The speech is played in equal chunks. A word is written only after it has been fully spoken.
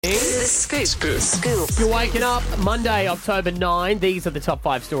The Scoop. You're waking up Monday, October 9. These are the top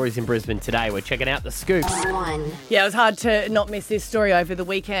 5 stories in Brisbane today. We're checking out the Scoop. Yeah, it was hard to not miss this story over the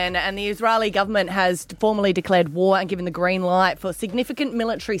weekend. And the Israeli government has formally declared war and given the green light for significant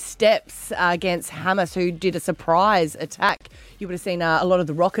military steps against Hamas, who did a surprise attack. You would have seen a lot of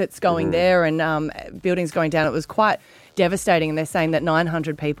the rockets going there and buildings going down. It was quite devastating, and they're saying that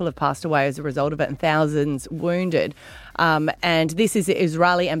 900 people have passed away as a result of it and thousands wounded. And this is the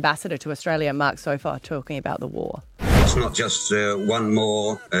Israeli ambassador to Australia, Mark Sofa, talking about the war. It's not just one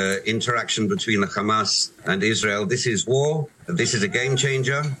more interaction between the Hamas and Israel. This is war. This is a game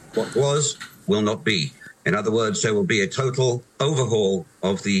changer. What was will not be. In other words, there will be a total overhaul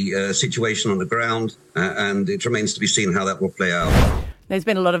of the situation on the ground, and it remains to be seen how that will play out. There's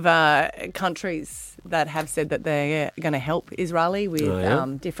been a lot of countries that have said that they're going to help Israeli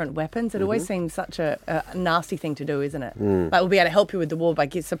with different weapons. It always seems such a nasty thing to do, isn't it? Like, we'll be able to help you with the war by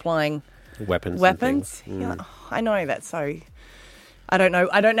supplying weapons. You're like, I know that's so. I don't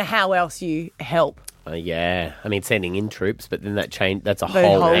know how else you help. Yeah, I mean, sending in troops, but then that's a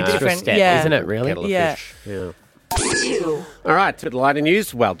whole extra different step, isn't it, really? Kettle of fish. Yeah. All right, to the lighter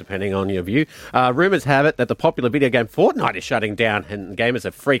news, well, depending on your view, rumours have it that the popular video game Fortnite is shutting down, and gamers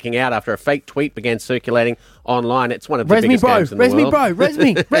are freaking out after a fake tweet began circulating online. It's one of the biggest games in the world. Res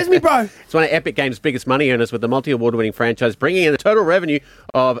me, bro. It's one of Epic Games' biggest money earners, with the multi-award-winning franchise bringing in a total revenue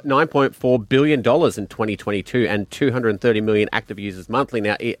of $9.4 billion in 2022 and 230 million active users monthly.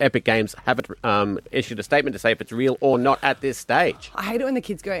 Now, Epic Games haven't issued a statement to say if it's real or not at this stage. I hate it when the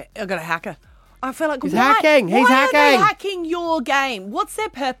kids go, "I got a hacker." I feel like, He's why hacking. are they hacking your game? What's their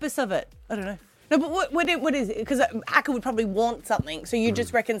purpose of it? I don't know. No, but what is it? Because a hacker would probably want something. So you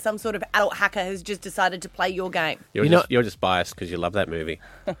just reckon some sort of adult hacker has just decided to play your game. You're just biased because you love that movie.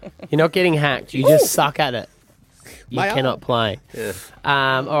 You're not getting hacked. You just suck at it. You cannot play. Yeah.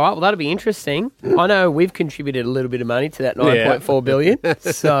 All right, well, that'll be interesting. I know we've contributed a little bit of money to that $9.4 billion.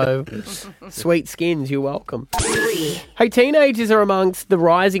 So, sweet skins, you're welcome. Hey, teenagers are amongst the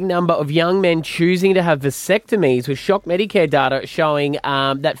rising number of young men choosing to have vasectomies, with shock Medicare data showing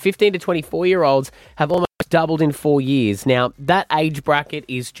that 15 to 24-year-olds have almost doubled in 4 years. Now, that age bracket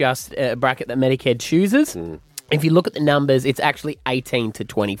is just a bracket that Medicare chooses. If you look at the numbers, it's actually 18 to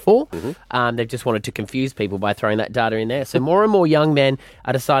 24. They've just wanted to confuse people by throwing that data in there. So more and more young men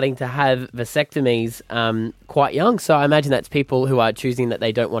are deciding to have vasectomies quite young. So I imagine that's people who are choosing that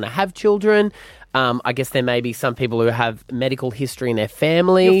they don't want to have children. I guess there may be some people who have medical history in their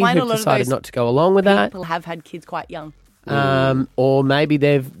family who've decided not to go along with that. People have had kids quite young. Or maybe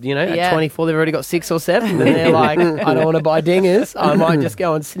they've, at 24, they've already got 6 or 7, and they're like, I don't want to buy dingers. I might just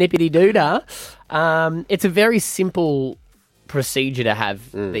go and snippity-doo-dah. It's a very simple procedure to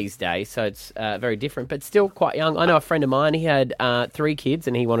have these days, so it's very different, but still quite young. I know a friend of mine, he had 3 kids,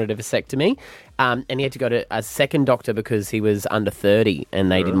 and he wanted a vasectomy, and he had to go to a second doctor because he was under 30,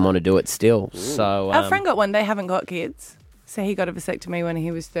 and they didn't want to do it still. So our friend got one. They haven't got kids. So he got a vasectomy when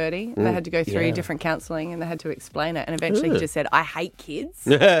he was 30. They had to go through different counselling, and they had to explain it. And eventually he just said, I hate kids.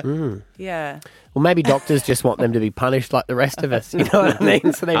 Yeah. Well, maybe doctors just want them to be punished like the rest of us. You know what I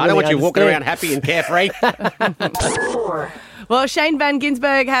mean? So I don't want you walking around happy and carefree. Well, Shane Van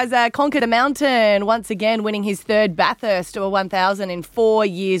Gisbergen has conquered a mountain, once again winning his 3rd Bathurst 1000 in 4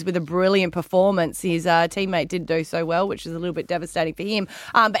 years with a brilliant performance. His teammate did do so well, which is a little bit devastating for him.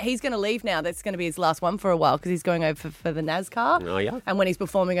 But he's going to leave now. That's going to be his last one for a while because he's going over for the NASCAR. Oh, yeah. And when he's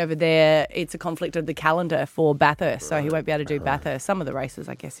performing over there, it's a conflict of the calendar for Bathurst, so he won't be able to do Bathurst. Some of the races,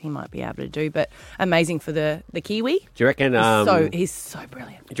 I guess, he might be able to do, but amazing for the Kiwi. Do you reckon... He's so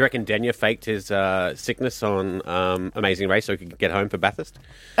brilliant. Do you reckon Daniel faked his sickness on Amazing Race so he could get home for Bathurst?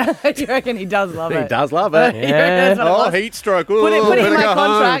 Do you reckon he does love it? He does love it. Heat stroke. Ooh, put it in my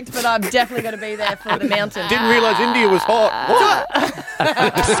contract, but I'm definitely going to be there for the mountain. Didn't realise India was hot.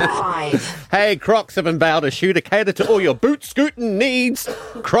 What? Hey, Crocs have unveiled a shoe to cater to all your boot scooting needs.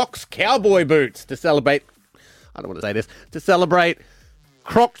 Crocs cowboy boots to celebrate... I don't want to say this. To celebrate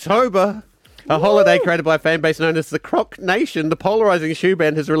Croctober. A holiday created by a fan base known as the Croc Nation. The polarising shoe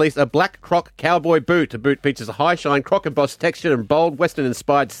brand has released a black Croc cowboy boot. The boot features a high-shine Croc embossed texture and bold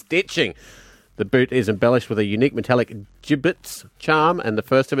Western-inspired stitching. The boot is embellished with a unique metallic gibbets charm and the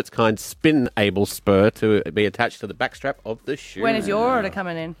first of its kind spin-able spur to be attached to the backstrap of the shoe. When is your order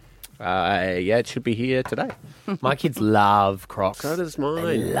coming in? It should be here today. My kids love Crocs. So does mine.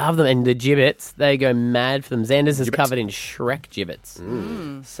 They love them. And the gibbets, they go mad for them. Xander's is covered in Shrek gibbets.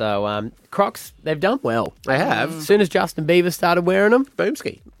 So Crocs, they've done well. They have. As soon as Justin Bieber started wearing them,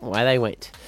 Boomski. away they went.